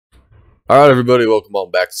Alright everybody, welcome on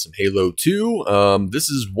back to some Halo 2. This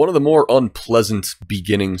is one of the more unpleasant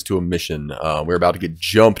beginnings to a mission. We're about to get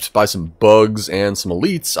jumped by some bugs and some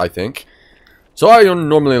elites, I think. So I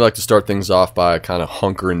normally like to start things off by kind of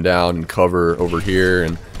hunkering down and cover over here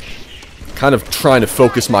and kind of trying to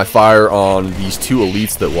focus my fire on these two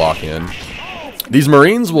elites that walk in. These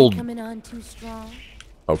Marines will...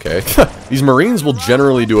 Okay. These Marines will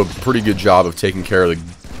generally do a pretty good job of taking care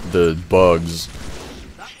of the bugs,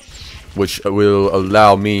 which will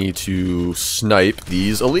allow me to snipe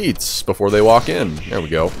these elites before they walk in. There we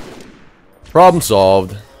go. Problem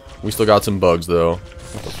solved. We still got some bugs, though.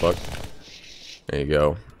 What the fuck? There you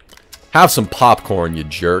go. Have some popcorn, you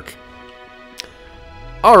jerk.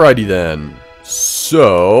 Alrighty then.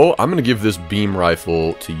 So, I'm going to give this beam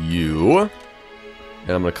rifle to you. And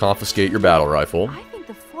I'm going to confiscate your battle rifle. I think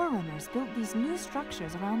the Forerunners built these new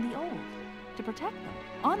structures around the old. To protect them.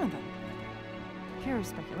 Honor them. Pure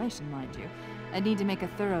speculation, mind you. I'd need to make a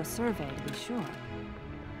thorough survey to be sure.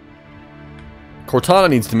 Cortana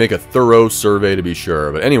needs to make a thorough survey to be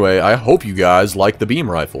sure. But anyway, I hope you guys like the beam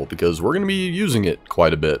rifle, because we're going to be using it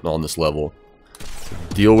quite a bit on this level.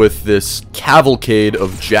 Deal with this cavalcade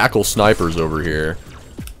of jackal snipers over here.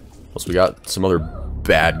 Plus we got some other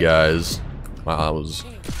bad guys. Wow,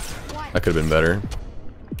 that could have been better.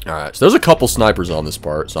 Alright, so there's a couple snipers on this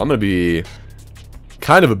part, so I'm going to be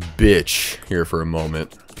kind of a bitch here for a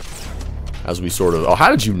moment. As we sort of... Oh, how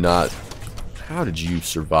did you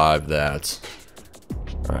survive that?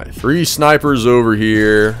 Alright, 3 snipers over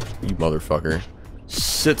here. You motherfucker.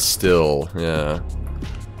 Sit still. Yeah.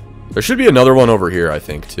 There should be another one over here, I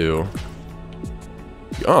think, too.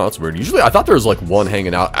 Oh, that's weird. Usually, I thought there was like one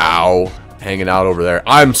hanging out. Ow. Hanging out over there.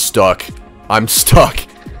 I'm stuck. I'm stuck.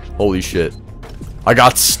 Holy shit. I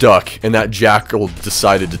got stuck, and that jackal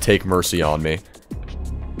decided to take mercy on me.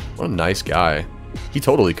 What a nice guy. He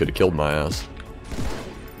totally could have killed my ass.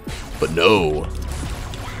 But no.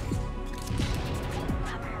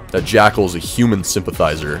 That jackal is a human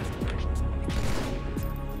sympathizer.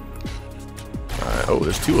 Alright, oh,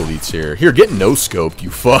 there's 2 elites here. Here, get no-scoped,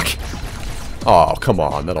 you fuck. Oh, come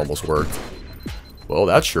on, that almost worked. Well,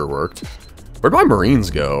 that sure worked. Where'd my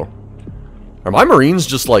Marines go? Are my Marines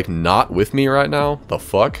just, like, not with me right now? The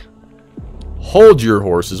fuck? Hold your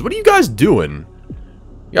horses. What are you guys doing?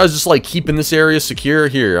 You guys just, like, keeping this area secure?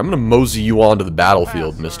 Here, I'm gonna mosey you onto the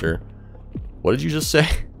battlefield, mister. What did you just say?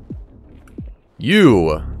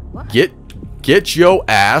 You! Get yo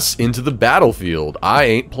ass into the battlefield. I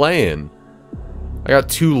ain't playing. I got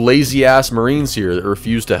 2 lazy-ass Marines here that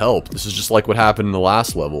refuse to help. This is just like what happened in the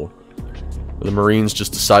last level. The Marines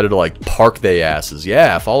just decided to, like, park they asses.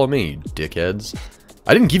 Yeah, follow me, dickheads.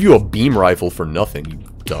 I didn't give you a beam rifle for nothing, you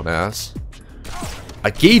dumbass.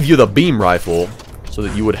 I gave you the beam rifle so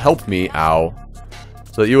that you would help me, ow.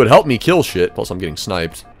 So that you would help me kill shit, plus I'm getting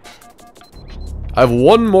sniped. I have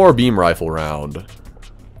 1 more beam rifle round.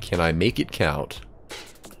 Can I make it count?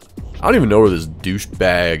 I don't even know where this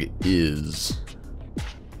douchebag is.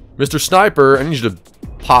 Mr. Sniper, I need you to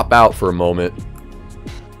pop out for a moment.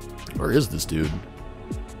 Where is this dude?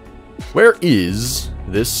 Where is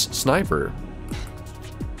this sniper?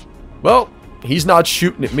 Well, he's not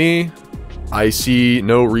shooting at me. I see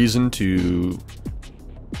no reason to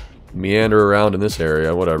meander around in this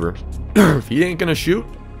area, whatever. If he ain't gonna shoot,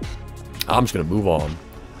 I'm just gonna move on.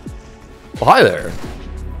 Well, hi there.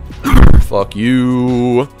 Fuck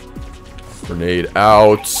you. Grenade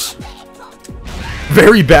out.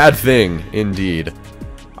 Very bad thing, indeed.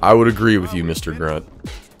 I would agree with you, Mr. Grunt.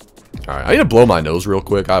 Alright, I need to blow my nose real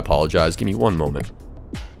quick. I apologize. Give me 1 moment.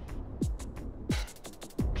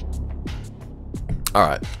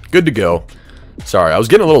 Alright, good to go. Sorry, I was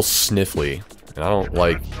getting a little sniffly. And I don't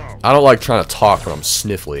like trying to talk when I'm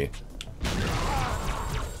sniffly.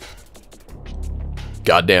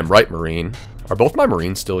 Goddamn right, Marine. Are both my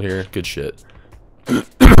Marines still here? Good shit.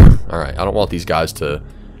 Alright, I don't want these guys to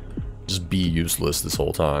just be useless this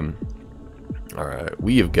whole time. Alright,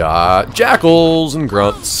 we have got jackals and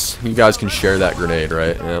grunts. You guys can share that grenade,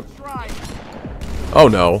 right? Yep. Oh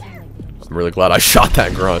no. I'm really glad I shot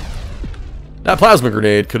that grunt. That plasma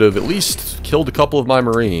grenade could have at least killed a couple of my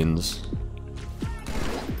Marines.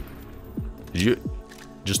 Did you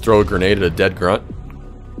just throw a grenade at a dead grunt?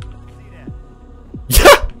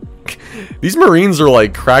 Yeah! These Marines are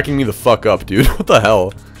like cracking me the fuck up, dude. What the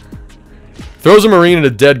hell? Throws a Marine at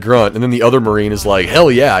a dead grunt, and then the other Marine is like,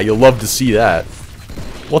 hell yeah, you'll love to see that.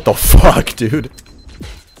 What the fuck, dude?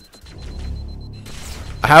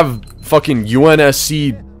 I have fucking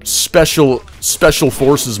UNSC Special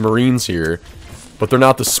Forces Marines here, but they're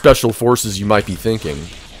not the Special Forces you might be thinking.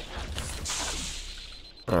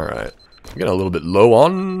 Alright. I'm getting a little bit low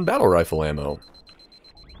on battle rifle ammo.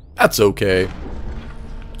 That's okay.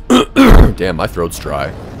 Damn, my throat's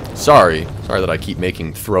dry. Sorry. Sorry that I keep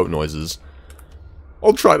making throat noises.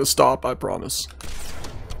 I'll try to stop, I promise.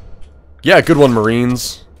 Yeah, good one,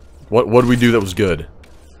 Marines. What did we do that was good?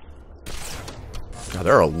 God,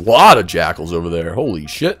 there are a lot of jackals over there. Holy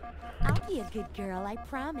shit. I'll be a good girl, I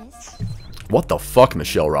promise. What the fuck,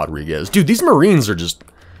 Michelle Rodriguez? Dude, these Marines are just...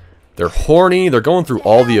 They're horny. They're going through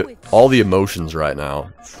all the emotions right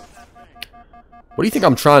now. What do you think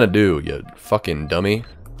I'm trying to do, you fucking dummy?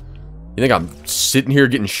 You think I'm sitting here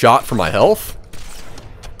getting shot for my health?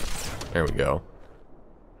 There we go.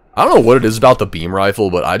 I don't know what it is about the beam rifle,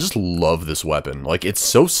 but I just love this weapon. Like, it's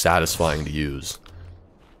so satisfying to use.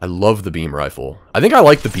 I love the beam rifle. I think I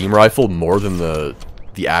like the beam rifle more than the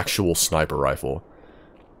actual sniper rifle.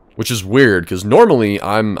 Which is weird, because normally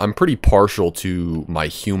I'm pretty partial to my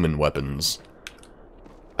human weapons.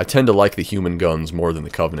 I tend to like the human guns more than the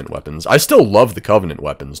Covenant weapons. I still love the Covenant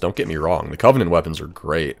weapons, don't get me wrong. The Covenant weapons are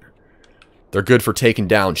great. They're good for taking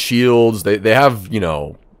down shields. They have, you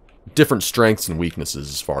know, different strengths and weaknesses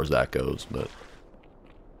as far as that goes. But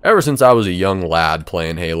ever since I was a young lad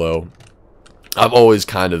playing Halo, I've always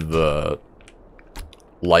kind of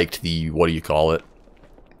liked the, what do you call it,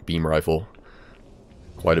 beam rifle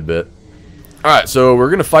quite a bit. Alright, so we're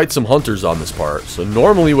going to fight some hunters on this part. So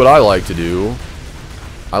normally what I like to do,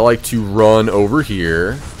 I like to run over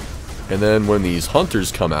here, and then when these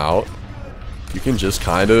hunters come out, you can just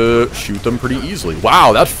kind of shoot them pretty easily.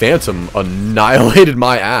 Wow, that Phantom annihilated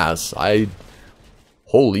my ass.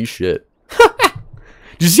 Holy shit. Did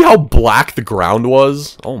you see how black the ground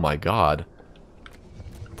was? Oh my god.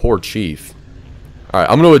 Poor Chief. Alright,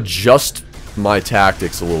 I'm going to adjust my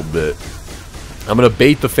tactics a little bit. I'm going to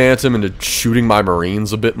bait the Phantom into shooting my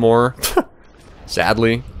Marines a bit more.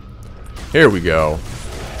 Sadly. Here we go.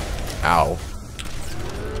 Ow.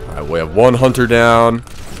 Alright, we have one hunter down.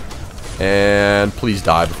 And please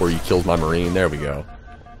die before you killed my Marine. There we go.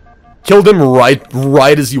 Killed him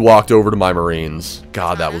right as he walked over to my Marines.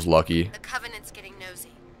 God, that was lucky. The Covenant's getting nosy.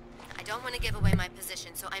 I don't want to give away my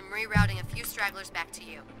position, so I'm rerouting a few stragglers back to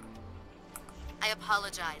you. I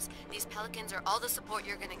apologize. These Pelicans are all the support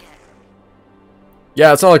you're gonna get.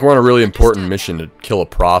 Yeah, it's not like we're on a really important mission to kill a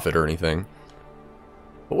prophet or anything.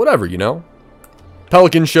 But whatever, you know?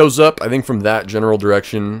 Pelican shows up, I think, from that general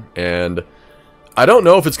direction, and I don't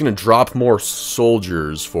know if it's going to drop more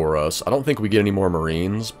soldiers for us. I don't think we get any more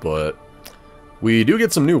Marines, but we do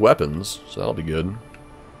get some new weapons, so that'll be good.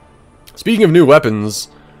 Speaking of new weapons,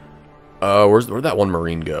 where'd that one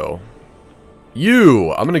Marine go?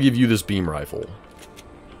 You! I'm going to give you this beam rifle.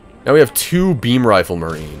 Now we have 2 beam rifle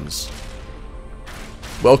Marines.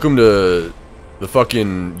 Welcome to the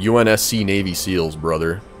fucking UNSC Navy SEALs,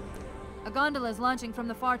 brother. A gondola is launching from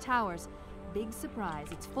the far towers. Big surprise,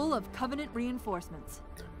 it's full of Covenant reinforcements.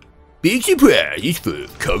 Big surprise, it's full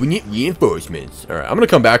of Covenant reinforcements. Alright, I'm gonna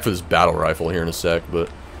come back for this battle rifle here in a sec, but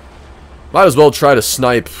might as well try to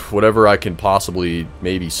snipe whatever I can possibly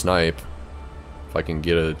maybe snipe. If I can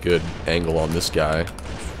get a good angle on this guy.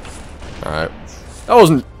 Alright. That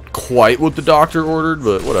wasn't quite what the doctor ordered,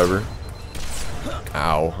 but whatever.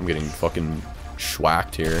 Ow, I'm getting fucking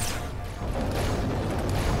schwacked here.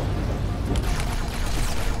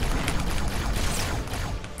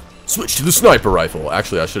 Switch to the sniper rifle.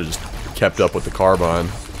 Actually, I should have just kept up with the carbine.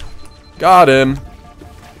 Got him.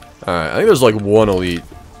 Alright, I think there's like one elite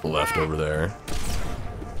left over there.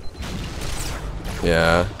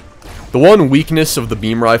 Yeah. The one weakness of the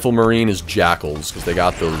beam rifle Marine is jackals, because they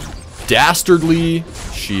got those dastardly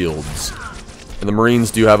shields. And the Marines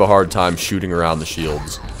do have a hard time shooting around the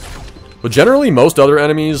shields. But generally, most other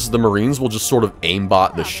enemies, the Marines will just sort of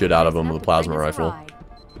aimbot the shit out of them with a plasma rifle.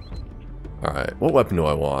 Alright, what weapon do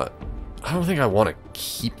I want? I don't think I want to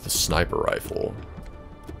keep the sniper rifle.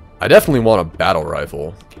 I definitely want a battle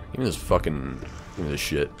rifle. Give me this fucking... Give me this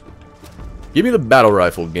shit. Give me the battle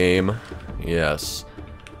rifle, game. Yes.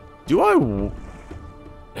 Do I don't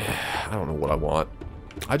know what I want.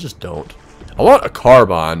 I just don't. I want a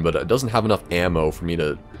carbine, but it doesn't have enough ammo for me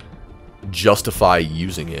to justify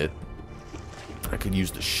using it. I could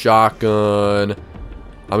use the shotgun.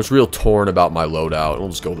 I'm just real torn about my loadout. We'll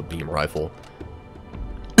just go with the beam rifle.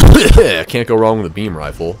 Can't go wrong with a beam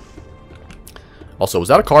rifle. Also, was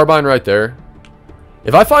that a carbine right there?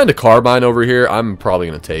 If I find a carbine over here, I'm probably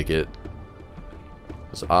going to take it.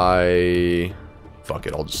 Because fuck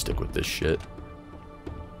it, I'll just stick with this shit.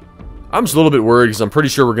 I'm just a little bit worried because I'm pretty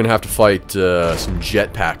sure we're going to have to fight some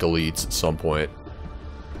jetpack elites at some point.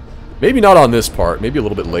 Maybe not on this part. Maybe a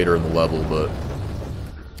little bit later in the level, but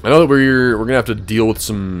I know that we're going to have to deal with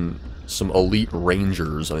some some elite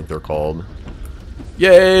rangers, I think they're called.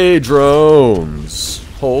 Yay, drones!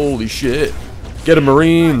 Holy shit. Get 'em,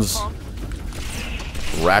 Marines!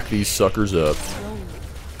 Rack these suckers up.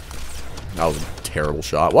 That was a terrible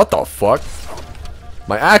shot. What the fuck?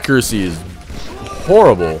 My accuracy is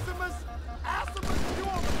horrible.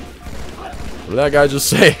 What did that guy just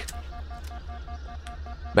say?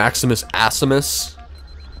 Maximus Assimus?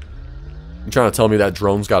 You trying to tell me that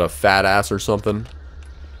drone's got a fat ass or something?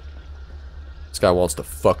 This guy wants to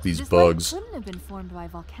fuck these bugs. This light couldn't have been formed by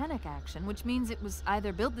volcanic action, which means it was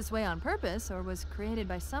either built this way on purpose or was created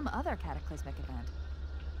by some other cataclysmic event.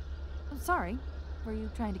 I'm sorry. Were you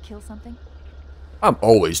trying to kill something? I'm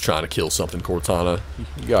always trying to kill something, Cortana.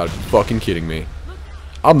 You gotta be fucking kidding me.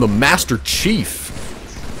 I'm the Master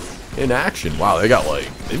Chief in action. Wow, they've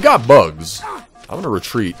got bugs. I'm gonna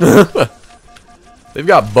retreat. They've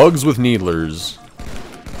got bugs with needlers.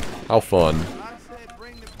 How fun.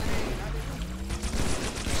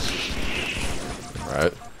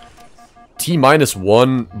 Alright.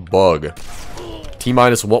 T-1 bug.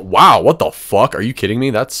 T-1. Wow, what the fuck? Are you kidding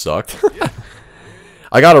me? That sucked.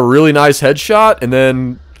 I got a really nice headshot and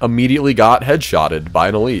then immediately got headshotted by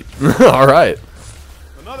an elite. Alright.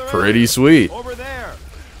 Pretty sweet.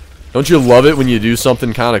 Don't you love it when you do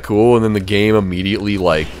something kind of cool and then the game immediately,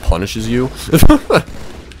 like, punishes you?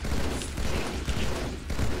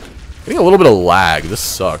 Getting a little bit of lag. This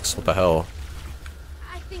sucks. What the hell?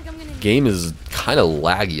 Game is kind of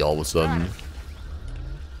laggy all of a sudden.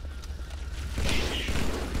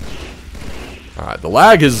 Alright, the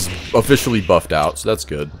lag is officially buffed out, so that's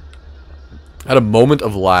good. Had a moment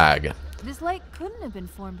of lag. This lake couldn't have been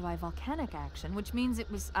formed by volcanic action, which means it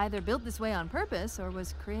was either built this way on purpose or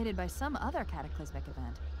was created by some other cataclysmic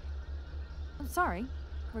event. I'm sorry.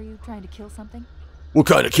 Were you trying to kill something? What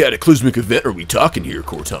kind of cataclysmic event are we talking here,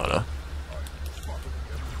 Cortana?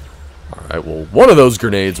 Alright, well, one of those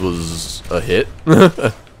grenades was a hit.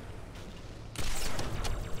 There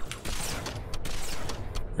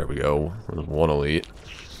we go. There's one elite.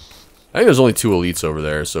 I think there's only 2 elites over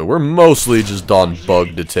there, so we're mostly just on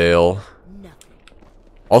bug detail.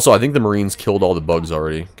 Also, I think the Marines killed all the bugs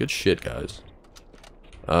already. Good shit, guys.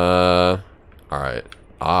 Alright.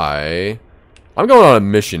 I'm going on a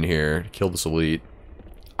mission here to kill this elite.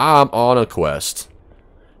 I'm on a quest.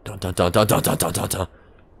 Dun dun dun dun dun dun dun dun dun.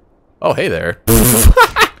 Oh, hey there.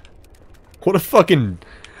 What a fucking...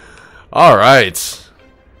 Alright.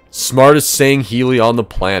 Smartest Sangheili on the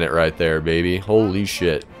planet right there, baby. Holy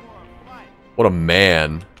shit. What a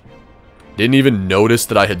man. Didn't even notice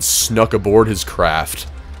that I had snuck aboard his craft.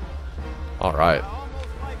 Alright.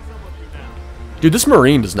 Dude, this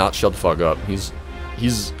Marine does not shut the fuck up. He's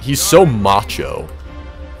so macho.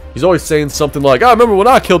 He's always saying something like, I remember when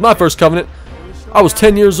I killed my first Covenant. I was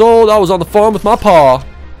 10 years old, I was on the farm with my pa.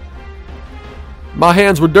 My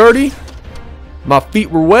hands were dirty. My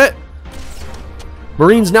feet were wet.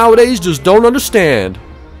 Marines nowadays just don't understand.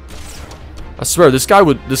 I swear, this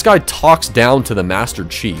guy talks down to the Master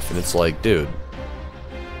Chief, and it's like, dude.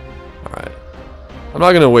 Alright. I'm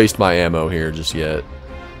not gonna waste my ammo here just yet.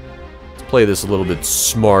 Let's play this a little bit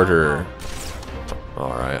smarter.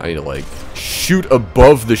 Alright, I need to, like, shoot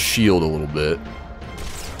above the shield a little bit.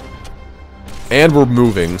 And we're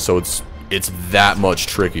moving, so it's that much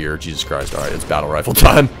trickier. Jesus Christ. Alright, it's battle rifle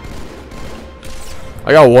time.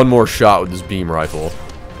 I got one more shot with this beam rifle.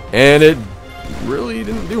 And it really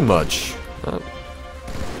didn't do much.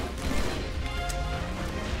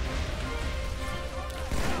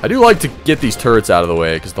 I do like to get these turrets out of the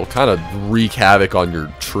way, because they'll kind of wreak havoc on your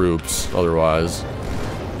troops, otherwise.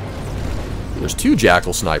 There's 2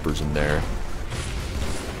 Jackal snipers in there.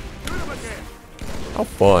 How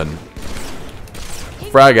fun.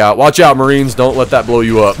 Frag out. Watch out, Marines. Don't let that blow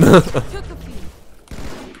you up. Come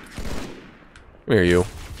here, you.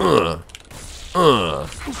 I'm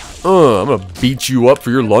gonna beat you up for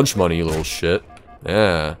your lunch money, you little shit.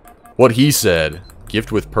 Yeah. What he said.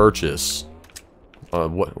 Gift with purchase.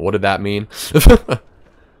 What did that mean?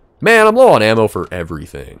 Man, I'm low on ammo for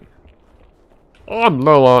everything. I'm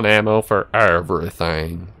low on ammo for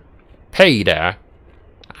everything. Peter,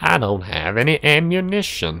 I don't have any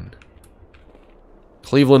ammunition.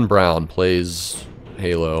 Cleveland Brown plays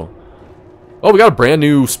Halo. Oh, we got a brand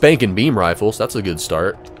new spanking beam rifle, so that's a good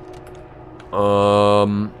start.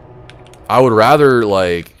 I would rather,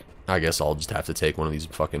 like... I guess I'll just have to take one of these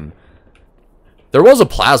fucking... There was a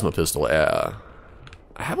plasma pistol, yeah.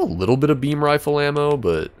 I have a little bit of beam rifle ammo,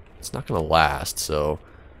 but it's not gonna last, so...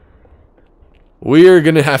 We're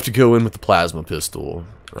gonna have to go in with the plasma pistol.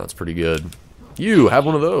 That's pretty good. You, have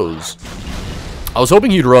one of those. I was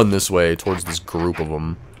hoping you'd run this way, towards this group of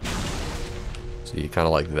them. See, kind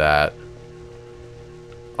of like that.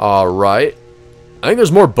 Alright. I think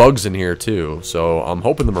there's more bugs in here, too. So, I'm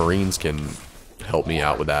hoping the Marines can help me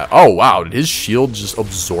out with that. Oh, wow. Did his shield just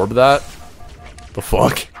absorb that? The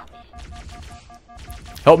fuck?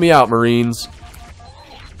 Help me out, Marines.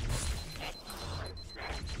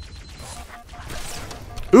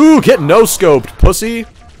 Ooh, get no-scoped, pussy.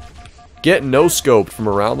 Get no-scoped from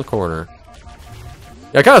around the corner.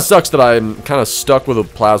 Yeah, it kind of sucks that I'm kind of stuck with a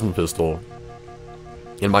plasma pistol.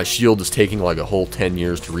 And my shield is taking like a whole 10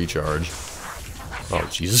 years to recharge. Oh,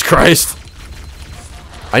 Jesus Christ.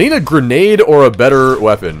 I need a grenade or a better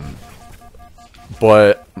weapon.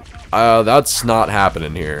 But that's not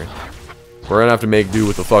happening here. We're gonna have to make do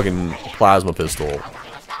with the fucking plasma pistol.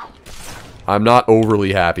 I'm not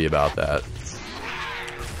overly happy about that.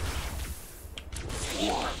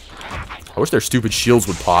 I wish their stupid shields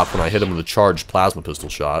would pop when I hit them with a charged plasma pistol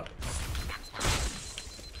shot.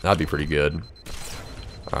 That'd be pretty good.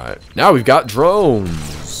 Alright, now we've got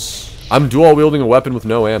drones. I'm dual wielding a weapon with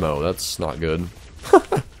no ammo. That's not good.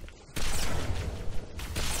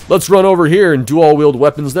 Let's run over here and dual wield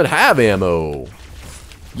weapons that have ammo.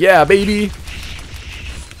 Yeah, baby.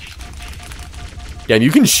 Yeah, and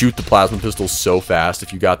you can shoot the plasma pistol so fast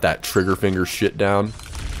if you got that trigger finger shit down.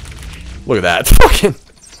 Look at that. Fucking.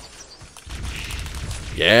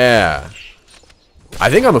 Yeah. I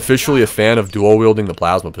think I'm officially a fan of dual wielding the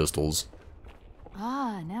plasma pistols.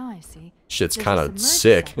 Ah, now I see. Shit's There's kind a of submerged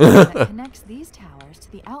sick. section that connects these towers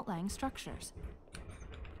to the outlying structures.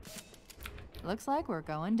 Looks like we're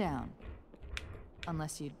going down.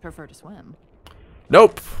 Unless you'd prefer to swim.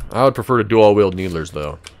 Nope. I would prefer to dual wield needlers,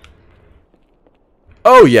 though.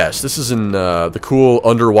 Oh, yes. This is in the cool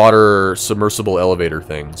underwater submersible elevator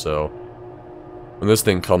thing, so when this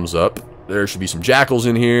thing comes up, there should be some jackals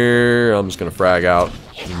in here. I'm just going to frag out.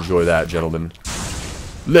 Enjoy that, gentlemen.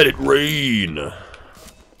 Let it rain.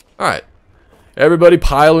 Alright. Everybody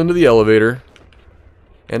pile into the elevator.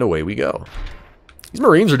 And away we go. These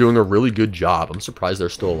Marines are doing a really good job. I'm surprised they're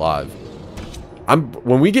still alive.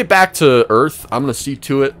 When we get back to Earth, I'm going to see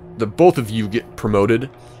to it that both of you get promoted.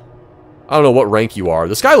 I don't know what rank you are.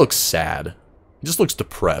 This guy looks sad. He just looks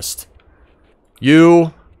depressed.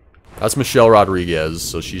 You... That's Michelle Rodriguez,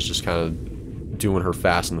 so she's just kind of doing her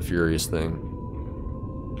Fast and the Furious thing.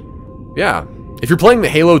 Yeah. If you're playing the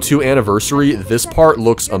Halo 2 Anniversary, this part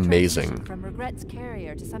looks amazing. From Regret's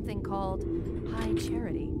carrier to something called High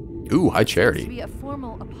Charity. Ooh, High Charity. To be a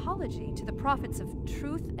formal apology to the prophets of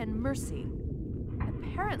truth and mercy.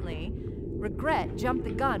 Apparently, Regret jumped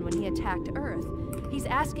the gun when he attacked Earth. He's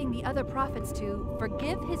asking the other prophets to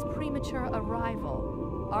forgive his premature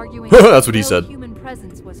arrival, arguing That's what he said. Human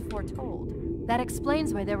presence was foretold. That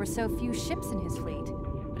explains why there were so few ships in his fleet.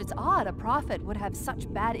 But it's odd a prophet would have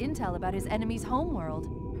such bad intel about his enemy's homeworld.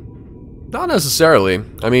 Not necessarily.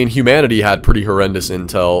 I mean, humanity had pretty horrendous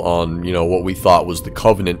intel on, you know, what we thought was the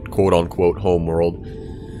Covenant quote-unquote homeworld.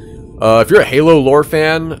 If you're a Halo lore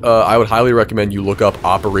fan, I would highly recommend you look up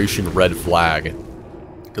Operation Red Flag.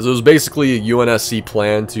 Because it was basically a UNSC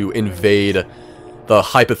plan to invade the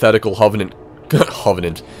hypothetical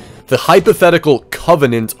the hypothetical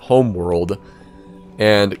Covenant homeworld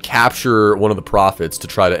and capture one of the prophets to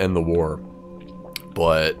try to end the war.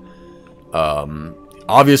 But,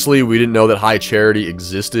 obviously we didn't know that High Charity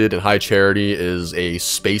existed, and High Charity is a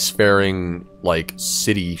spacefaring, like,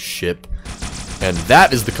 city ship. And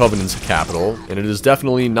that is the Covenant's capital, and it is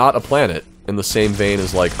definitely not a planet in the same vein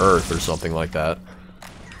as, like, Earth or something like that.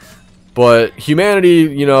 But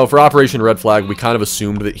humanity, you know, for Operation Red Flag, we kind of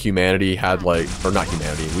assumed that humanity had, like, or not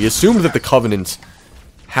humanity, we assumed that the Covenant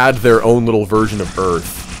had their own little version of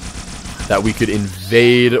Earth that we could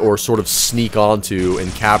invade or sort of sneak onto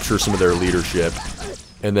and capture some of their leadership.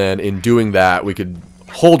 And then in doing that, we could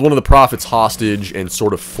hold one of the prophets hostage and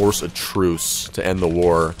sort of force a truce to end the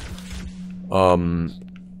war. And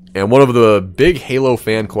one of the big Halo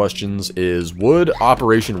fan questions is, would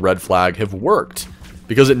Operation Red Flag have worked?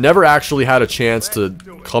 Because it never actually had a chance to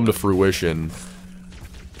come to fruition.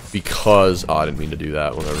 Because... oh, I didn't mean to do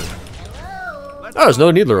that, whatever. Oh, there's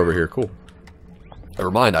another Needler over here, cool.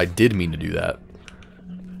 Never mind, I did mean to do that.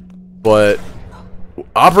 But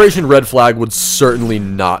Operation Red Flag would certainly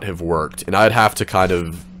not have worked. And I'd have to kind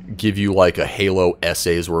of give you like a Halo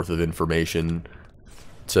essay's worth of information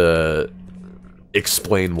to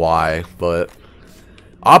explain why, but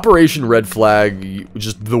Operation Red Flag,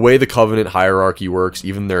 just the way the Covenant hierarchy works,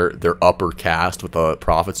 even their upper caste with the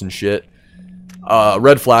prophets and shit,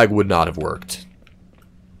 Red Flag would not have worked.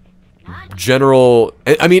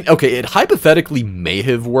 I mean, okay, it hypothetically may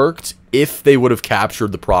have worked if they would have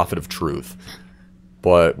captured the Prophet of Truth.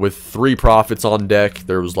 But with 3 prophets on deck,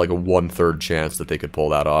 there was like a 1/3 chance that they could pull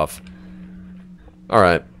that off.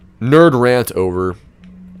 Alright. Nerd rant over.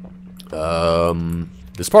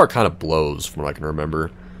 This part kind of blows from what I can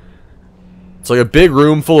remember. It's like a big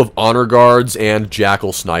room full of honor guards and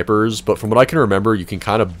jackal snipers, but from what I can remember, you can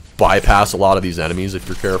kind of bypass a lot of these enemies if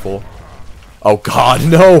you're careful. Oh god,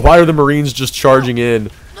 no! Why are the Marines just charging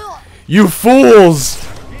in? You fools!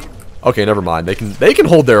 Okay, never mind. They can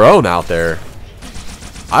hold their own out there.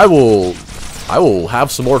 I will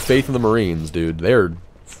have some more faith in the Marines, dude.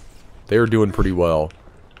 They're doing pretty well.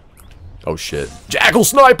 Oh shit. Jackal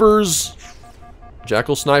snipers!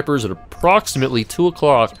 Jackal snipers at approximately 2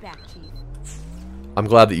 o'clock. I'm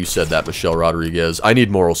glad that you said that, Michelle Rodriguez. I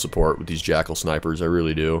need moral support with these jackal snipers, I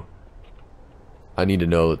really do. I need to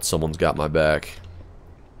know that someone's got my back.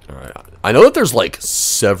 Alright. I know that there's like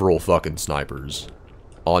several fucking snipers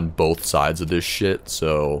on both sides of this shit,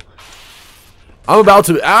 so I'm about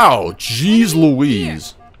to... Ow! Jeez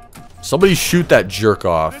Louise. Somebody shoot that jerk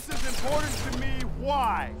off. This is important to me.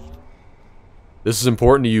 Why? This is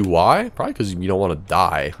important to you. Why? Probably because you don't want to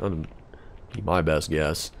die. That'd be my best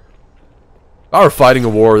guess. If I were fighting a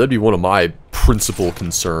war, that'd be one of my principal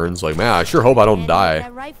concerns. Like, man, I sure hope I don't die.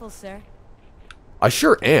 That rifle, sir. I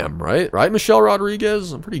sure am, right? Right, Michelle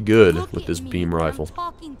Rodriguez? I'm pretty good with this beam rifle.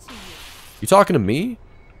 Talking to you. You talking to me?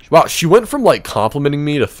 Wow, she went from, like, complimenting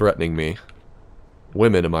me to threatening me.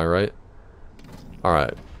 Women, am I right?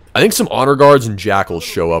 Alright. I think some honor guards and jackals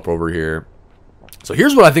show up over here. So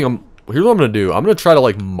here's what I think here's what I'm gonna do. I'm gonna try to,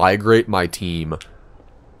 like, migrate my team.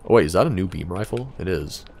 Oh, wait, is that a new beam rifle? It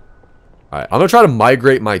is. Alright, I'm gonna try to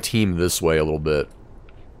migrate my team this way a little bit.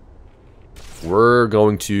 We're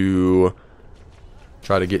going to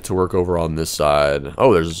try to get to work over on this side.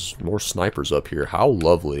 Oh, there's more snipers up here. How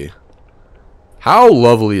lovely. How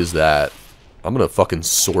lovely is that? I'm gonna fucking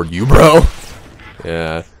sword you, bro.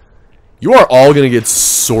 Yeah. You are all gonna get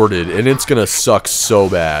sorted, and it's gonna suck so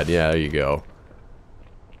bad. Yeah, there you go.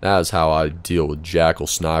 That is how I deal with jackal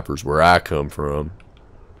snipers where I come from.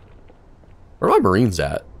 Where are my Marines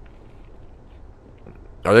at?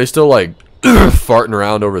 Are they still, like, farting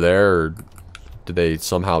around over there, or did they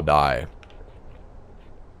somehow die?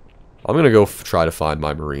 I'm gonna go try to find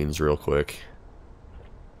my Marines real quick.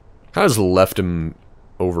 Kind of just left them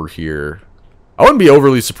over here. I wouldn't be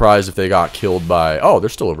overly surprised if they got killed by... Oh, they're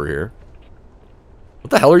still over here. What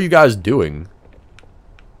the hell are you guys doing?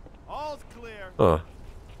 All's clear. Huh. I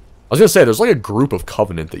was gonna say, there's like a group of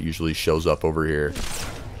Covenant that usually shows up over here.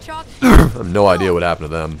 I have no idea what happened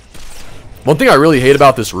to them. One thing I really hate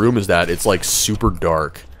about this room is that it's like super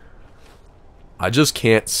dark. I just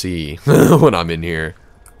can't see when I'm in here.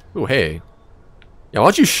 Oh, hey. Yeah, why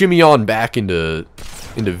don't you shimmy on back into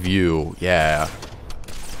view? Yeah.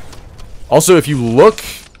 Also, if you look...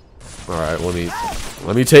 Alright,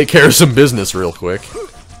 let me take care of some business real quick.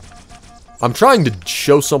 I'm trying to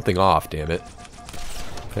show something off, damn it.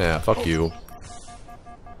 Yeah, fuck you.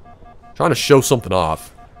 Trying to show something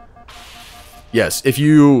off. Yes, if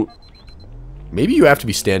you... Maybe you have to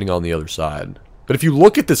be standing on the other side. But if you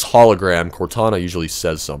look at this hologram, Cortana usually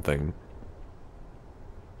says something.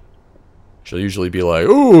 She'll usually be like,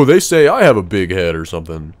 "Ooh, they say I have a big head," or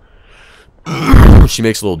something. She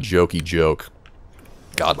makes a little jokey joke.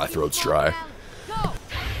 God, my throat's dry.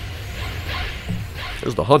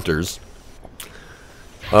 There's the hunters.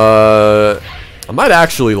 I might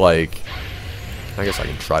actually, like... I guess I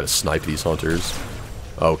can try to snipe these hunters.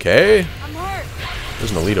 Okay.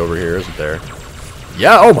 There's an elite over here, isn't there?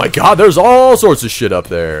 Yeah, oh my god, there's all sorts of shit up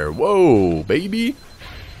there. Whoa, baby.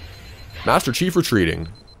 Master Chief retreating.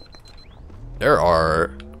 There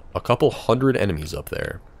are a couple hundred enemies up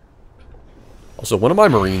there. Also, one of my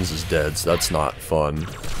Marines is dead, so that's not fun.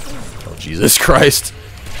 Oh, Jesus Christ.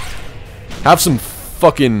 Have some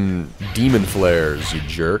fucking demon flares, you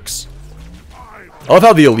jerks. I love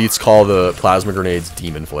how the elites call the plasma grenades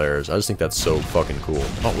demon flares. I just think that's so fucking cool.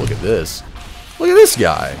 Oh, look at this. Look at this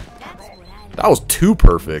guy. That was too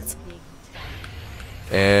perfect.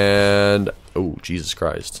 And... oh, Jesus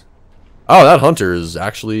Christ. Oh, that hunter is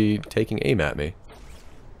actually taking aim at me.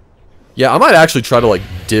 Yeah, I might actually try to, like,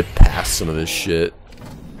 dip past some of this shit.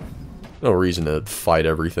 No reason to fight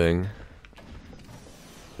everything.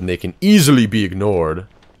 And they can easily be ignored.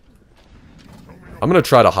 I'm gonna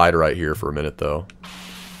try to hide right here for a minute, though.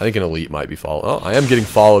 I think an elite might be followed. Oh, I am getting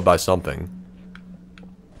followed by something.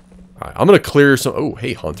 Alright, I'm gonna clear some... oh,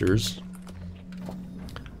 hey, hunters.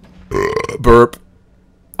 Burp.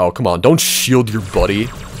 Oh, come on. Don't shield your buddy.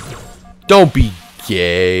 Don't be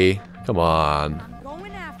gay. Come on.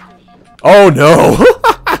 Oh, no.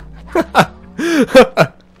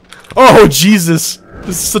 Oh, Jesus. This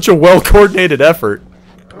is such a well-coordinated effort.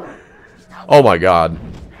 Oh, my God.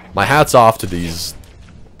 My hat's off to these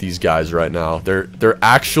these guys right now. They're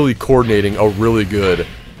actually coordinating a really good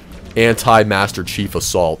anti-Master Chief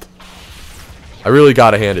assault. I really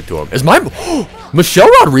gotta hand it to him. Is my Michelle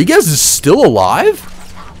Rodriguez is still alive?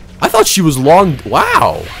 I thought she was long.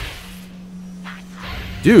 Wow.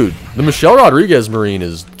 Dude, the Michelle Rodriguez Marine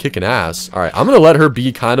is kicking ass. Alright, I'm gonna let her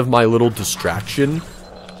be kind of my little distraction.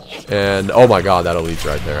 And, oh my god, that elite's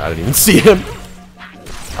right there. I didn't even see him.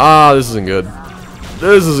 Ah, this isn't good.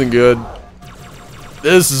 This isn't good.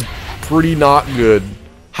 This is pretty not good.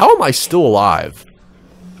 How am I still alive?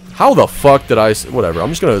 How the fuck did I... Whatever, I'm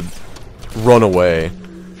just gonna run away.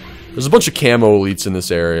 There's a bunch of camo elites in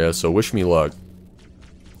this area, so wish me luck.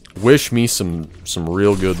 Wish me some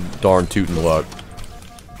real good darn tootin' luck.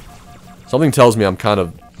 Something tells me I'm kind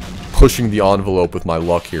of pushing the envelope with my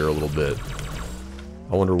luck here a little bit.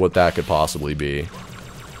 I wonder what that could possibly be.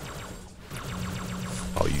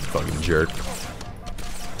 Oh, you fucking jerk.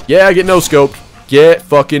 Yeah, get no-scoped. Get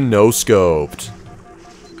fucking no-scoped.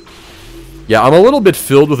 Yeah, I'm a little bit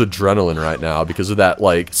filled with adrenaline right now because of that,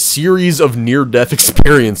 like, series of near-death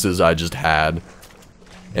experiences I just had.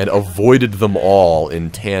 And avoided them all in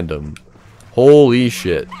tandem. Holy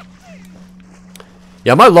shit.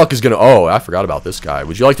 Yeah, my luck is gonna... Oh, I forgot about this guy.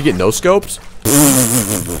 Would you like to get no-scoped?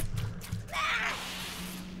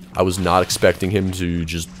 I was not expecting him to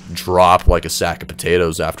just drop like a sack of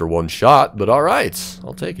potatoes after one shot, but alright.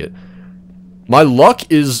 I'll take it. My luck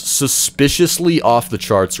is suspiciously off the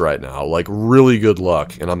charts right now. Like, really good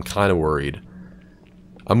luck, and I'm kind of worried.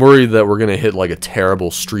 I'm worried that we're gonna hit like a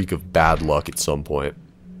terrible streak of bad luck at some point.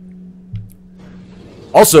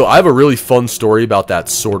 Also, I have a really fun story about that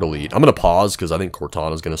Sword Elite. I'm going to pause because I think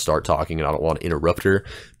Cortana's going to start talking and I don't want to interrupt her.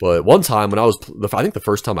 But one time when I think the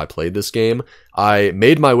first time I played this game, I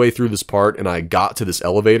made my way through this part and I got to this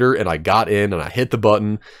elevator and I got in and I hit the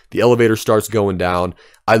button. The elevator starts going down.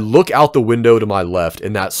 I look out the window to my left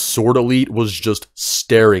and that Sword Elite was just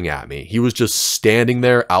staring at me. He was just standing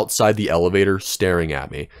there outside the elevator staring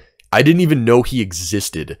at me. I didn't even know he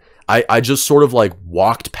existed. I just sort of like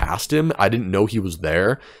walked past him. I didn't know he was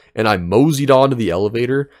there. And I moseyed onto the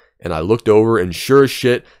elevator and I looked over and sure as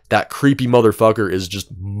shit, that creepy motherfucker is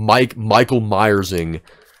just Michael Myersing,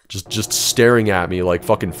 just staring at me like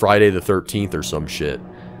fucking Friday the 13th or some shit.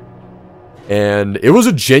 And it was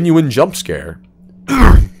a genuine jump scare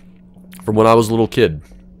from when I was a little kid.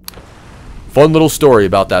 Fun little story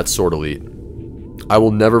about that Sword Elite. I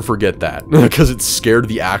will never forget that because it scared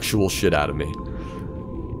the actual shit out of me.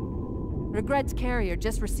 Regret's carrier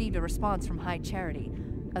just received a response from High Charity.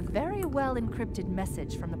 A very well-encrypted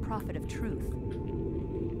message from the Prophet of Truth.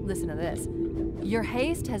 Listen to this. Your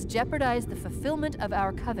haste has jeopardized the fulfillment of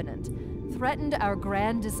our covenant, threatened our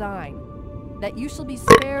grand design. That you shall be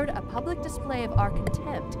spared a public display of our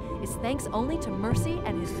contempt is thanks only to Mercy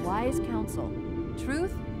and his wise counsel.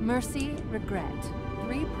 Truth, Mercy, Regret.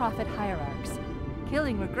 3 prophet hierarchs.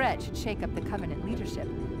 Killing Regret should shake up the covenant leadership.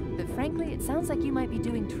 But frankly, it sounds like you might be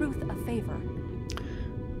doing Truth a favor.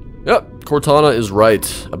 Yep, Cortana is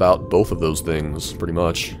right about both of those things, pretty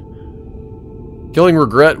much. Killing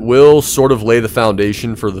Regret will sort of lay the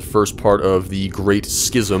foundation for the first part of the Great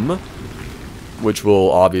Schism, which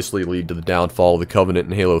will obviously lead to the downfall of the Covenant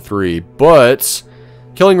in Halo 3, but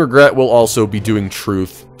killing Regret will also be doing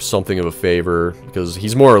Truth something of a favor, because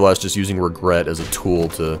he's more or less just using Regret as a tool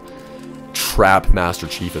to trap Master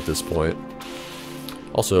Chief at this point.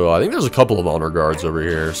 Also, I think there's a couple of honor guards over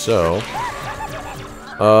here, so...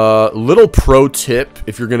 little pro tip,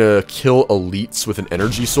 if you're gonna kill elites with an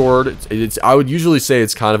energy sword, I would usually say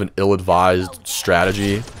it's kind of an ill-advised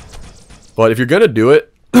strategy. But if you're gonna do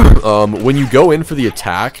it, when you go in for the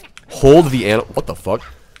attack, hold the what the fuck?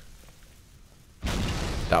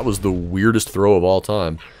 That was the weirdest throw of all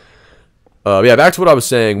time. Yeah, back to what I was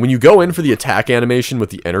saying. When you go in for the attack animation with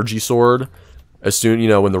the energy sword, as soon, you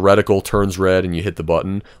know, when the reticle turns red and you hit the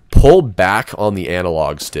button, pull back on the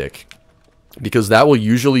analog stick. Because that will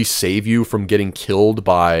usually save you from getting killed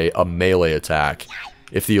by a melee attack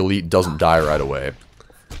if the elite doesn't die right away.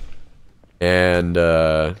 And,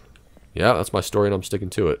 yeah, that's my story and I'm sticking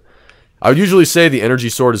to it. I would usually say the energy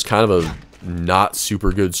sword is kind of a not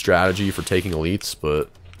super good strategy for taking elites, but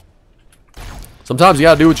sometimes you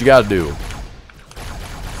gotta do what you gotta do.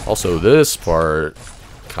 Also, this part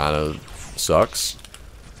kind of sucks.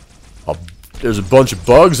 There's a bunch of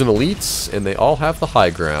bugs and elites, and they all have the high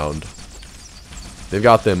ground. They've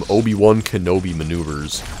got them Obi-Wan Kenobi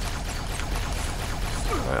maneuvers.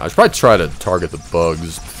 Right, I should probably try to target the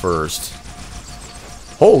bugs first.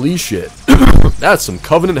 Holy shit. That's some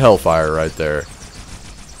Covenant Hellfire right there.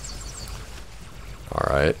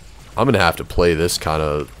 Alright. I'm gonna have to play this kind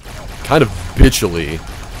of bitchily.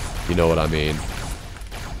 You know what I mean.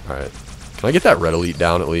 Alright. Can I get that red elite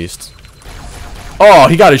down at least? Oh,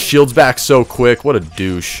 he got his shields back so quick. What a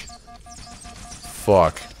douche.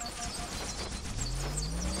 Fuck.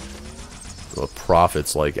 The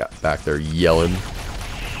Prophet's like back there yelling.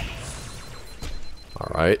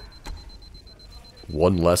 Alright.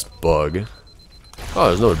 One less bug. Oh,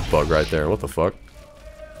 there's another bug right there. What the fuck?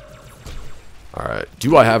 Alright.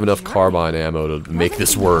 Do I have enough carbine ammo to make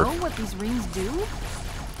this work? What these rings do?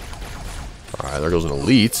 Alright, there goes an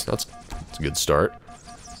elite. That's a good start.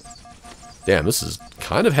 Damn, this is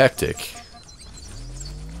kind of hectic.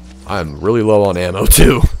 I'm really low on ammo,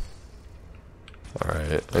 too.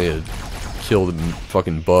 Alright, I need to kill the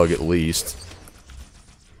fucking bug at least.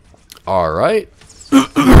 Alright.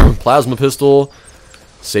 Plasma pistol.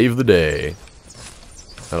 Save the day.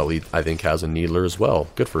 That elite, I think, has a needler as well.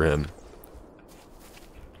 Good for him.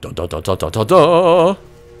 Dun dun dun dun dun dun dun!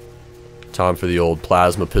 Time for the old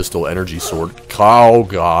plasma pistol energy sword. Oh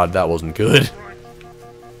god, that wasn't good.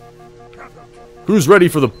 Who's ready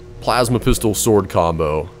for the plasma pistol sword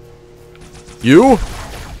combo? You?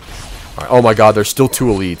 Alright, oh my god, there's still 2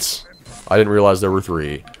 elites. I didn't realize there were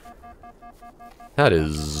 3. That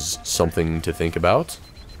is something to think about.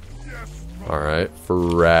 Alright,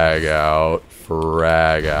 frag out.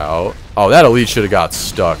 Frag out. Oh, that elite should have got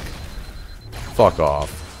stuck. Fuck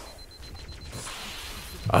off.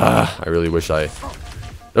 I really wish I...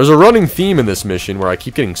 There's a running theme in this mission where I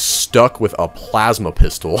keep getting stuck with a plasma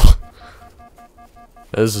pistol.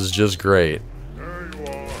 This is just great.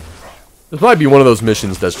 This might be one of those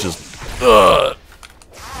missions that's just...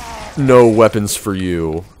 no weapons for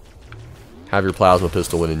you. Have your plasma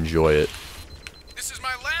pistol and enjoy it. This is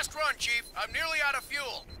my last run, Chief. I'm nearly out of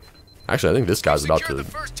fuel. Actually, I think this guy's about to... the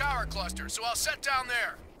first tower cluster, so I'll set down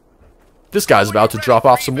there. This guy's about to drop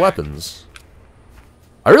off some weapons.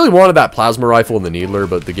 I really wanted that plasma rifle and the needler,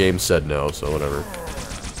 but the game said no, so whatever.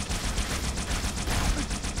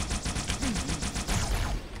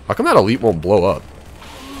 How come that elite won't blow up?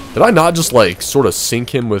 Did I not just, like, sort of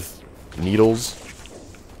sink him with needles?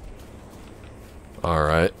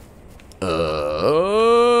 Alright.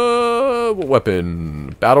 What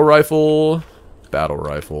weapon? Battle rifle? Battle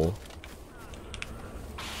rifle.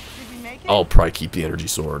 I'll probably keep the energy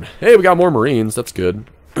sword. Hey, we got more Marines. That's good.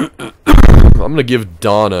 I'm gonna give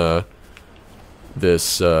Donna this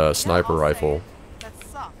sniper rifle. That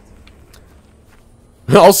sucked.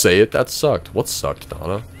 I'll say it. That sucked. What sucked,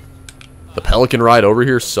 Donna? The Pelican ride over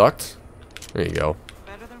here sucked? There you go.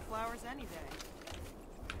 Better than flowers any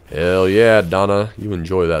day. Hell yeah, Donna. You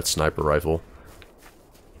enjoy that sniper rifle.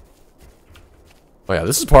 Oh yeah,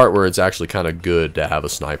 this is the part where it's actually kind of good to have a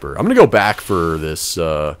sniper. I'm gonna go back for this,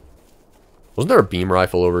 wasn't there a beam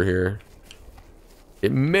rifle over here?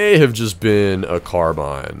 It may have just been a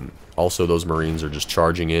carbine. Also, those Marines are just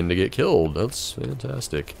charging in to get killed. That's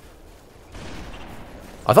fantastic.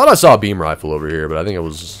 I thought I saw a beam rifle over here, but I think I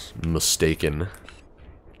was mistaken.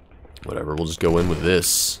 Whatever, we'll just go in with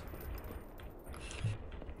this.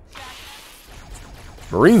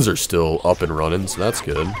 Marines are still up and running, so that's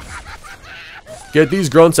good. Get these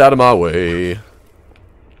grunts out of my way.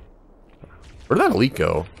 Where did that elite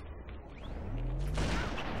go?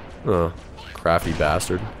 Huh. Crafty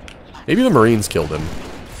bastard. Maybe the Marines killed him.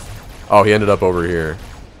 Oh, he ended up over here.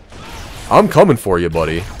 I'm coming for you,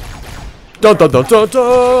 buddy. Dun dun dun dun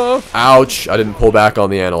dun! Ouch! I didn't pull back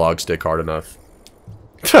on the analog stick hard enough.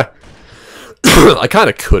 I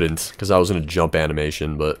kind of couldn't, because I was in a jump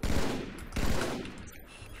animation, but...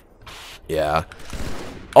 yeah.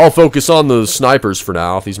 I'll focus on the snipers for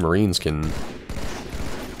now. If these Marines can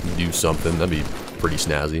do something, that'd be pretty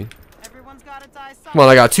snazzy. Come on,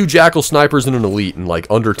 I got 2 Jackal snipers and an elite in like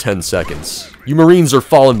under 10 seconds. You Marines are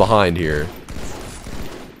falling behind here.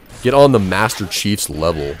 Get on the Master Chief's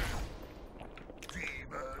level.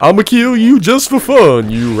 I'ma kill you just for fun,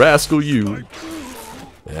 you rascal you.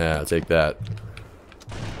 Yeah, take that.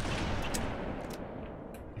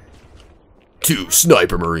 2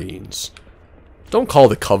 sniper Marines. Don't call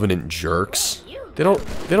the Covenant jerks. They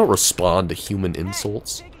don't respond to human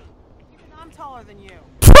insults. I'm taller than you.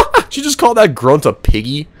 She just called that grunt a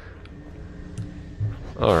piggy?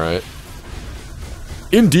 Alright.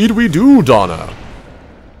 Indeed we do, Donna.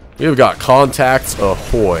 We've got contacts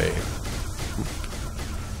ahoy.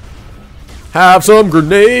 Have some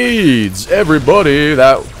grenades, everybody.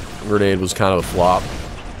 That grenade was kind of a flop.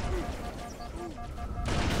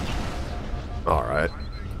 Alright.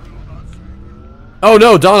 Oh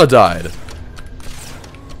no, Donna died.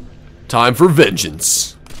 Time for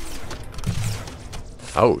vengeance.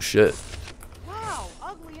 Oh shit. Wow,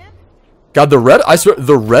 ugly end. God, the red, I swear,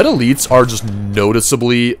 the red elites are just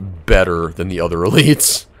noticeably better than the other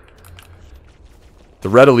elites. The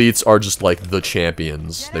red elites are just like the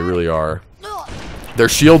champions. They really are. Their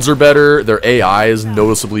shields are better. Their AI is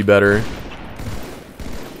noticeably better.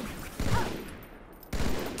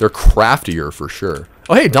 They're craftier for sure.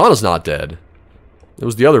 Oh, hey, Donna's not dead. It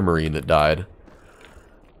was the other Marine that died.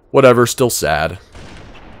 Whatever, still sad.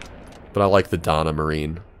 But I like the Donna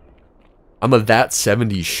Marine. I'm a That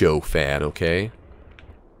 70s Show fan, okay?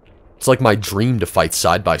 It's like my dream to fight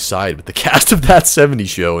side by side with the cast of That 70s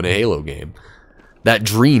Show in a Halo game. That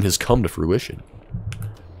dream has come to fruition.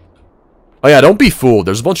 Oh yeah, don't be fooled.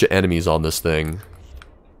 There's a bunch of enemies on this thing.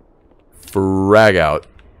 Frag out.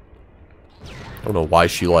 I don't know why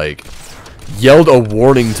she, like, yelled a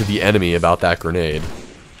warning to the enemy about that grenade.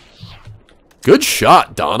 Good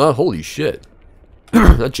shot, Donna. Holy shit.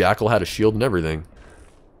 That jackal had a shield and everything.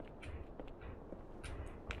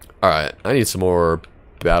 Alright, I need some more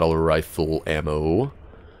battle rifle ammo.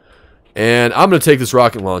 And I'm going to take this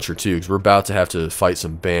rocket launcher too, because we're about to have to fight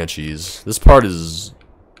some banshees. This part is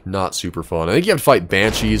not super fun. I think you have to fight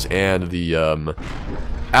banshees and the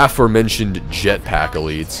aforementioned jetpack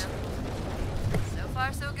elites. So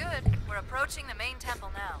far, so good. We're approaching the main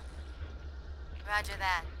temple now. Roger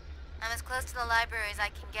that. I'm as close to the library as I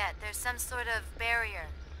can get. There's some sort of barrier.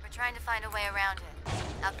 We're trying to find a way around it.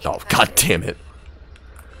 I'll keep you posted. God damn it.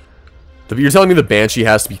 You're telling me the Banshee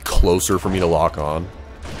has to be closer for me to lock on?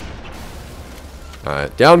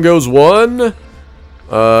 Alright, down goes one.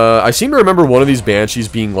 I seem to remember one of these Banshees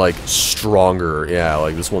being, like, stronger. Yeah,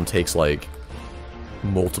 like, this one takes, like,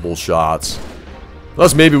 multiple shots.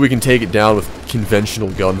 Unless maybe we can take it down with conventional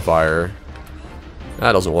gunfire.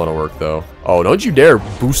 That doesn't want to work, though. Oh, don't you dare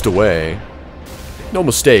boost away. No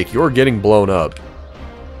mistake, you're getting blown up.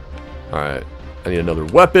 Alright, I need another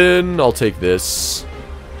weapon. I'll take this.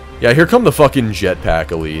 Yeah, here come the fucking jetpack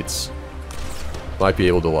elites. Might be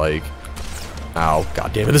able to, like... Ow,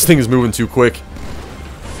 god damn it, this thing is moving too quick.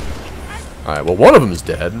 Alright, well, one of them is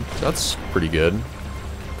dead. That's pretty good.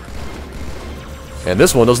 And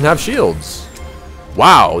this one doesn't have shields.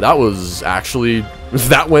 Wow, that was actually...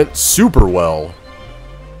 That went super well.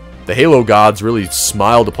 The Halo gods really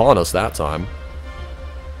smiled upon us that time.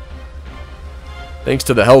 Thanks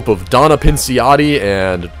to the help of Donna Pinciotti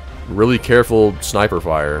and really careful sniper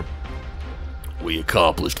fire. We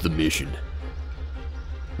accomplished the mission.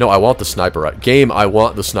 No, I want the sniper rifle. Game, I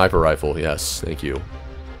want the sniper rifle. Yes, thank you.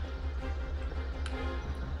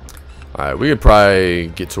 Alright, we could probably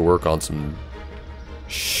get to work on some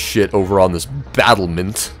shit over on this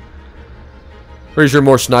battlement. Pretty sure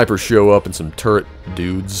more snipers show up and some turret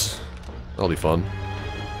dudes. That'll be fun.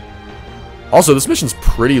 Also, this mission's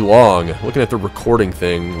pretty long. Looking at the recording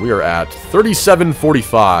thing, we are at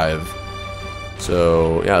 37:45.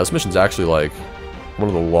 So, yeah, this mission's actually, like, one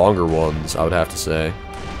of the longer ones, I would have to say.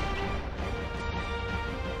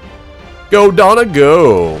 Go, Donna,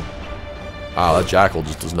 go! Wow, that jackal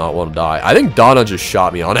just does not want to die. I think Donna just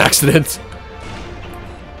shot me on accident.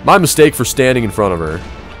 My mistake for standing in front of her.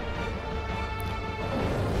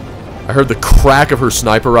 I heard the crack of her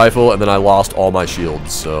sniper rifle, and then I lost all my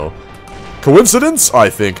shields, so... Coincidence? I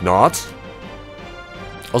think not.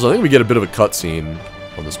 Also, I think we get a bit of a cutscene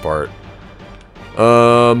on this part.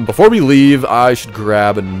 Before we leave, I should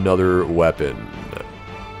grab another weapon.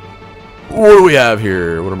 What do we have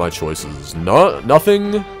here? What are my choices?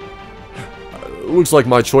 Nothing? Looks like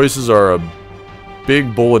my choices are a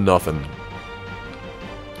big bowl of nothing.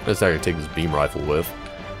 I guess I can take this beam rifle with.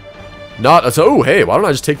 Oh, hey, why don't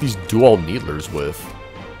I just take these dual needlers with?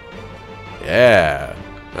 Yeah,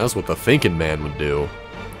 that's what the thinking man would do.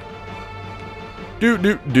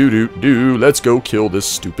 Let's go kill this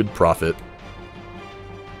stupid prophet.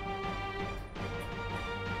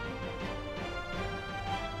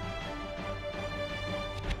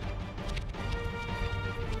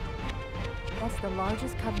 That's the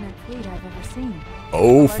largest Covenant fleet I've ever seen.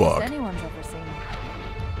 Oh, The largest fuck. anyone's ever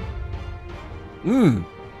seen.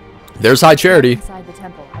 There's High Charity. Inside the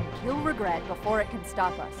temple and kill Regret before it can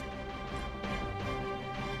stop us.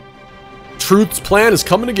 Truth's plan is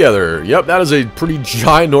coming together. Yep, that is a pretty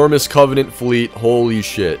ginormous Covenant fleet. Holy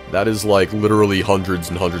shit. That is like literally hundreds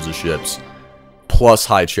and hundreds of ships. Plus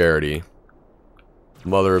High Charity.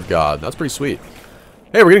 Mother of God. That's pretty sweet.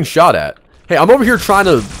 Hey, we're getting shot at. Hey, I'm over here trying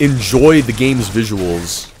to enjoy the game's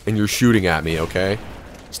visuals, and you're shooting at me, okay?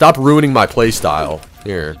 Stop ruining my playstyle.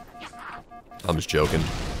 Here. I'm just joking.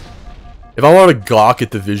 If I wanted to gawk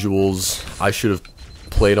at the visuals, I should have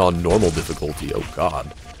played on normal difficulty. Oh,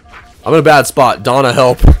 God. I'm in a bad spot. Donna,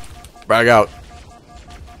 help. Frag out.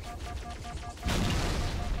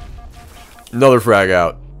 Another frag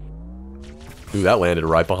out. Ooh, that landed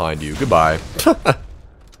right behind you. Goodbye.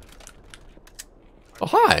 Oh,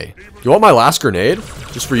 hi. You want my last grenade?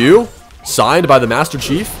 Just for you? Signed by the Master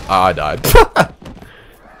Chief? Ah, I died.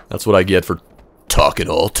 That's what I get for talking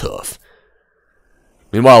all tough.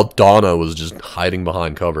 Meanwhile, Donna was just hiding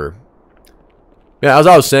behind cover. Yeah, as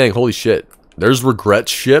I was saying, holy shit. There's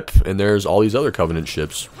Regret's ship, and there's all these other Covenant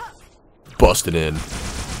ships. Busting in.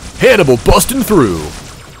 Hannibal busting through!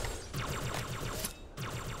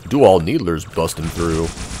 Dual Needler's busting through.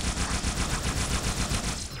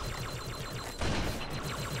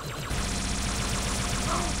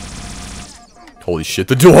 Holy shit,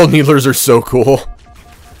 the Dual Needlers are so cool.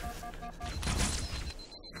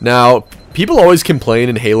 Now, people always complain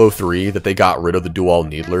in Halo 3 that they got rid of the Dual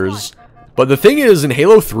Needlers. But the thing is, in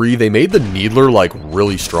Halo 3, they made the Needler, like,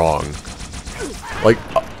 really strong. Like,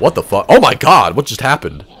 what the fuck? Oh my god, what just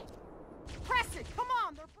happened?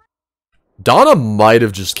 Donna might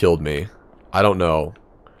have just killed me. I don't know.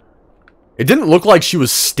 It didn't look like she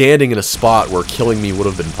was standing in a spot where killing me would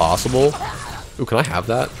have been possible. Ooh, can I have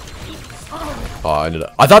that? Oh,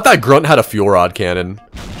 I thought that grunt had a fuel rod cannon.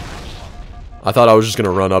 I thought I was just gonna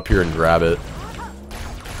run up here and grab it.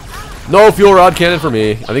 No fuel rod cannon for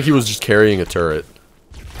me. I think he was just carrying a turret.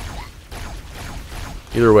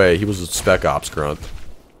 Either way, he was a Spec Ops grunt.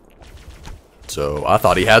 So, I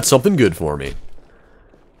thought he had something good for me.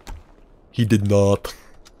 He did not.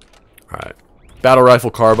 Alright. Battle rifle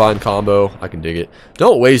carbine combo. I can dig it.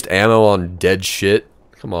 Don't waste ammo on dead shit.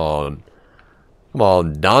 Come on. Come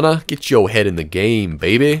on, Donna. Get your head in the game,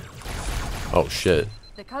 baby. Oh, shit.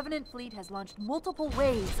 The Covenant fleet has launched multiple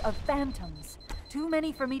waves of phantoms. Too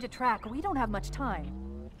many for me to track. We don't have much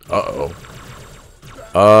time. Uh-oh.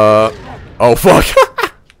 Oh, fuck.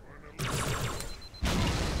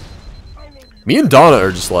 Me and Donna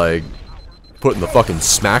are just, like, putting the fucking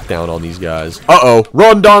smackdown on these guys. Uh-oh.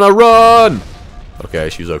 Run, Donna, run! Okay,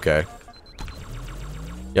 she's okay.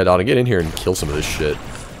 Yeah, Donna, get in here and kill some of this shit.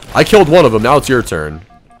 I killed one of them. Now it's your turn.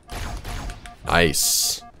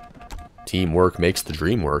 Nice. Teamwork makes the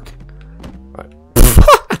dream work. Right.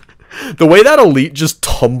 The way that elite just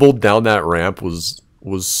tumbled down that ramp was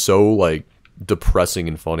so, like, depressing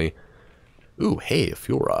and funny. Ooh, hey, a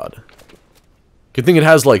fuel rod. Good thing it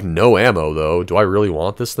has, like, no ammo, though. Do I really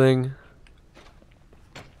want this thing?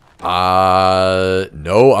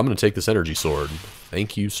 No, I'm gonna take this energy sword.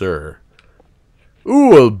 Thank you, sir.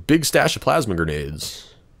 Ooh, a big stash of plasma grenades.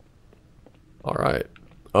 Alright.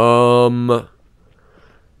 We're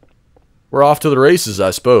off to the races,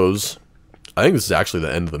 I suppose. I think this is actually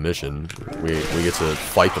the end of the mission. We get to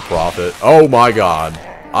fight the Prophet. Oh my god.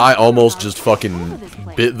 I almost just fucking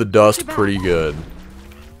bit the dust pretty good.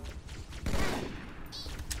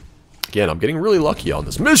 Again, I'm getting really lucky on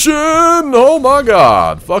this mission! Oh my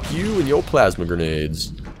god! Fuck you and your plasma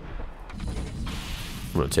grenades.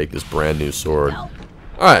 I'm gonna take this brand new sword.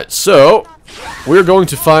 Alright, so we're going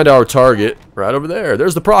to find our target right over there.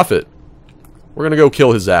 There's the Prophet. We're gonna go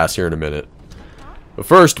kill his ass here in a minute. But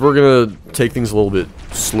first, we're gonna take things a little bit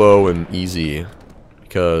slow and easy.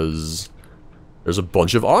 Because there's a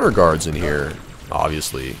bunch of honor guards in here,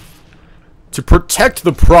 obviously. To protect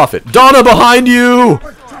the Prophet. Donna, behind you!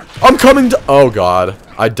 I'm coming to— oh god.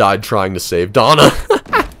 I died trying to save Donna.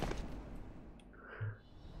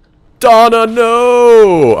 Donna,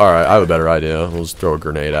 no! Alright, I have a better idea. We'll just throw a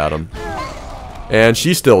grenade at him. And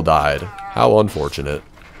she still died. How unfortunate.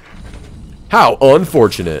 How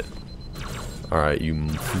unfortunate. Alright, you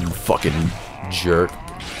fucking jerk.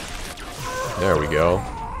 There we go.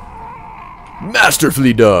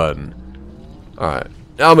 Masterfully done! Alright,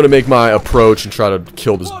 now I'm gonna make my approach and try to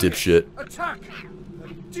kill this dipshit.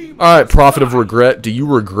 Alright, Prophet of Regret, do you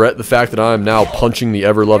regret the fact that I am now punching the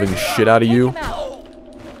ever-loving shit out of you?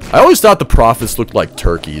 I always thought the Prophets looked like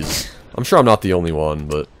turkeys. I'm sure I'm not the only one,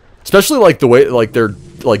 but— especially, like, the way, like, their,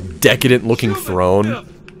 like, decadent-looking throne.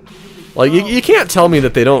 Like, you can't tell me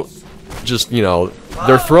that they don't just, you know—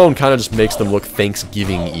 their throne kind of just makes them look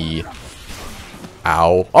Thanksgiving-y.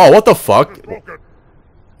 Ow. Oh, what the fuck?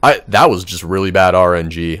 That was just really bad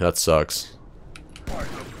RNG. That sucks.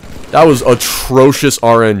 That was atrocious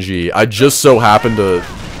RNG. I just so happened to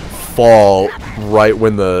fall right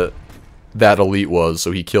when that elite was,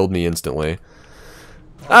 so he killed me instantly.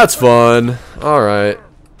 That's fun. Alright.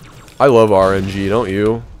 I love RNG, don't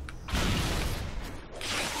you?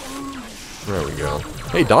 There we go.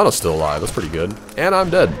 Hey, Donna's still alive. That's pretty good. And I'm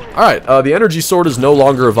dead. Alright, the energy sword is no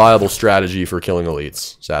longer a viable strategy for killing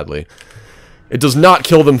elites, sadly. It does not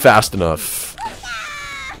kill them fast enough.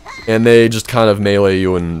 And they just kind of melee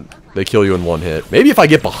you and they kill you in one hit. Maybe if I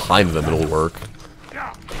get behind them, it'll work.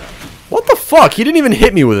 What the fuck? He didn't even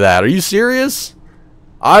hit me with that. Are you serious?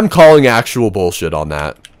 I'm calling actual bullshit on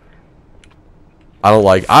that. I don't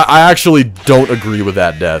like... I actually don't agree with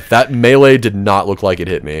that death. That melee did not look like it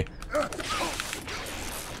hit me.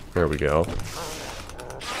 There we go.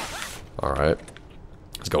 Alright.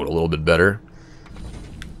 It's going a little bit better.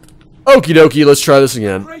 Okie dokie, let's try this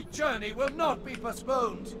again. Great journey will not be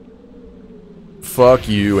postponed. Fuck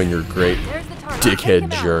you and your great There's the target. Take dickhead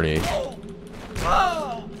him out. journey.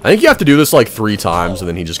 I think you have to do this like 3 times and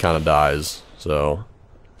then he just kind of dies. So,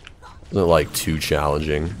 isn't like too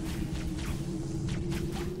challenging.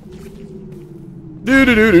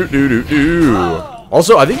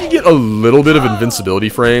 Also, I think you get a little bit of invincibility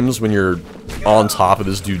frames when you're on top of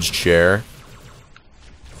this dude's chair.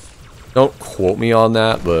 Don't quote me on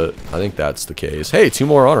that, but I think that's the case. Hey, 2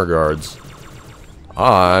 more honor guards.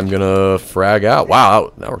 I'm gonna frag out.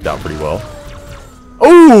 Wow, that worked out pretty well.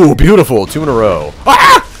 Oh, beautiful. 2 in a row.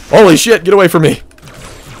 Ah! Holy shit, get away from me.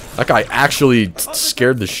 That guy actually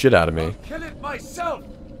scared the shit out of me. Kill it myself.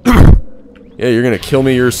 Yeah, you're gonna kill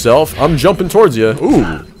me yourself? I'm jumping towards you.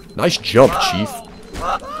 Ooh, nice jump, Chief.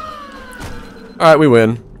 Alright, we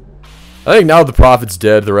win. I think now that the Prophet's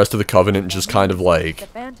dead, the rest of the Covenant just kind of like... The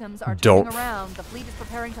Phantoms are Don't- turning around. The fleet is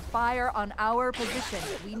preparing to fire on our position.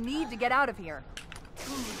 We need to get out of here.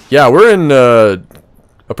 Yeah, we're in a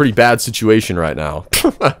pretty bad situation right now.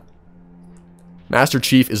 Master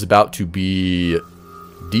Chief is about to be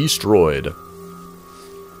destroyed.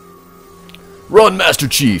 Run, Master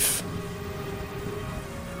Chief!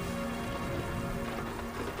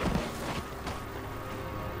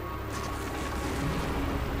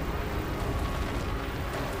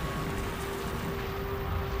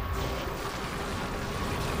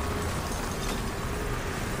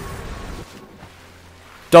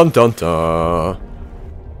 Dun dun dun.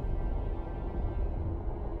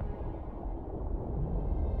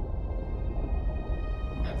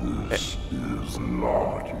 This is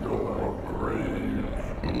not your grave,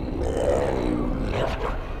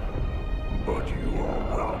 but you are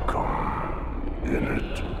welcome in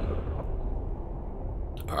it.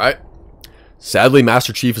 Alright. Sadly,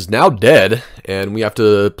 Master Chief is now dead, and we have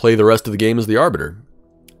to play the rest of the game as the Arbiter.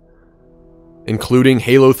 Including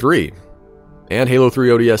Halo 3. And Halo 3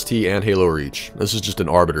 ODST and Halo Reach. This is just an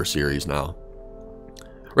Arbiter series now.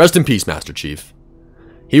 Rest in peace, Master Chief.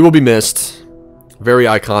 He will be missed. Very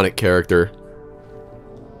iconic character.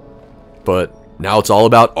 But now it's all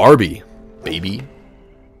about Arby, baby.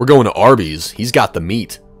 We're going to Arby's. He's got the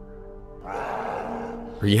meat.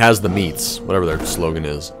 Or he has the meats, whatever their slogan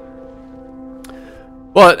is.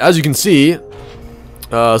 But, as you can see,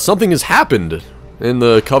 something has happened in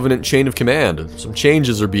the Covenant chain of command. Some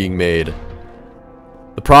changes are being made.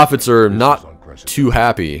 The Prophets are not too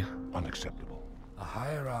happy. Unacceptable. A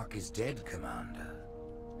hierarch is dead, Commander.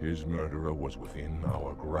 His murderer was within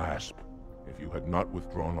our grasp. If you had not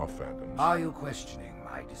withdrawn our phantoms... Are you questioning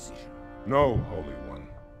my decision? No, Holy One.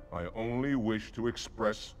 I only wish to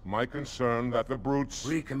express my concern that the brutes...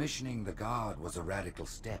 Recommissioning the Guard was a radical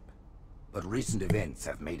step. But recent events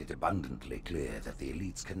have made it abundantly clear that the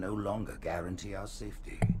elites can no longer guarantee our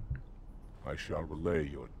safety. I shall relay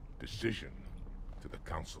your decision to the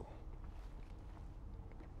Council.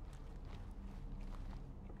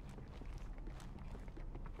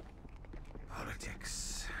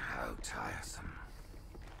 Politics, how tiresome.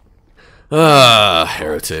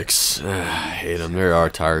 Heretics. I hate them. They are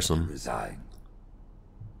tiresome. Resign.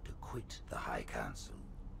 To quit the High Council.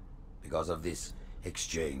 Because of this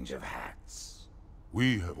exchange of hats.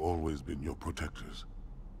 We have always been your protectors.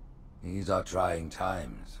 These are trying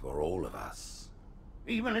times for all of us.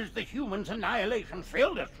 Even as the humans' annihilation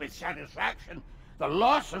filled us with satisfaction, the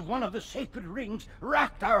loss of one of the sacred rings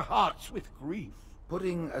racked our hearts with grief.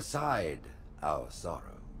 Putting aside our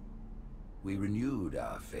sorrow, we renewed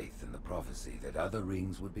our faith in the prophecy that other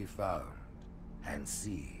rings would be found, and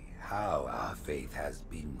see how our faith has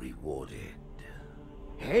been rewarded.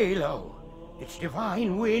 Halo, its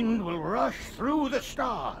divine wind will rush through the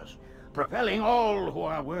stars, propelling all who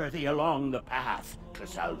are worthy along the path to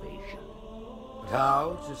salvation. But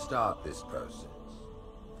how to start this process?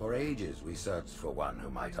 For ages we searched for one who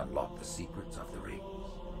might unlock the secrets of the rings.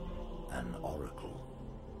 An oracle.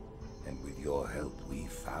 And with your help we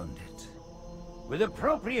found it. With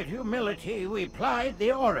appropriate humility, we plied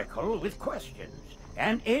the oracle with questions,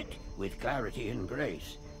 and it, with clarity and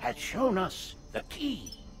grace, has shown us the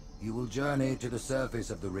key. You will journey to the surface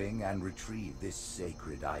of the ring and retrieve this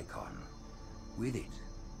sacred icon. With it,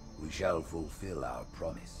 we shall fulfill our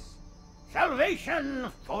promise. Salvation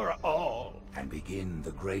for all. And begin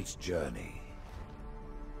the great journey.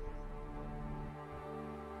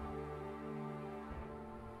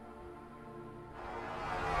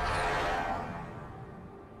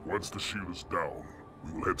 Once the shield is down,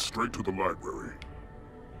 we will head straight to the library.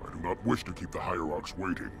 do not wish to keep the Hierarchs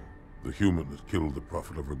waiting. The human that killed the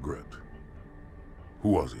Prophet of Regret. Who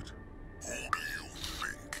was it? Who do you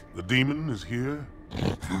think? The demon is here?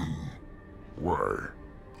 Why?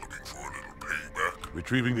 Looking for a little payback?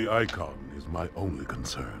 Retrieving the icon is my only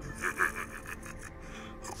concern.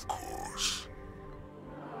 Of course.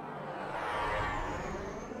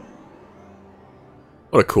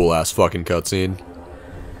 What a cool ass fucking cutscene.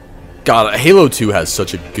 God, Halo 2 has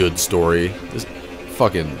such a good story. This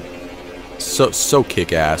fucking so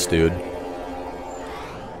kick ass, dude.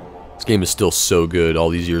 This game is still so good all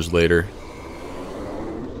these years later.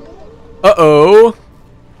 Uh-oh.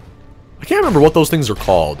 I can't remember what those things are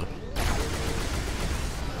called.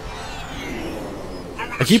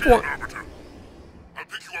 I keep wanting...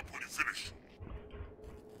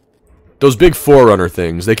 Those big Forerunner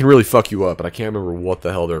things, they can really fuck you up, but I can't remember what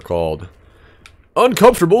the hell they're called.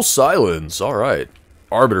 Uncomfortable silence. Alright.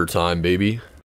 Arbiter time, baby.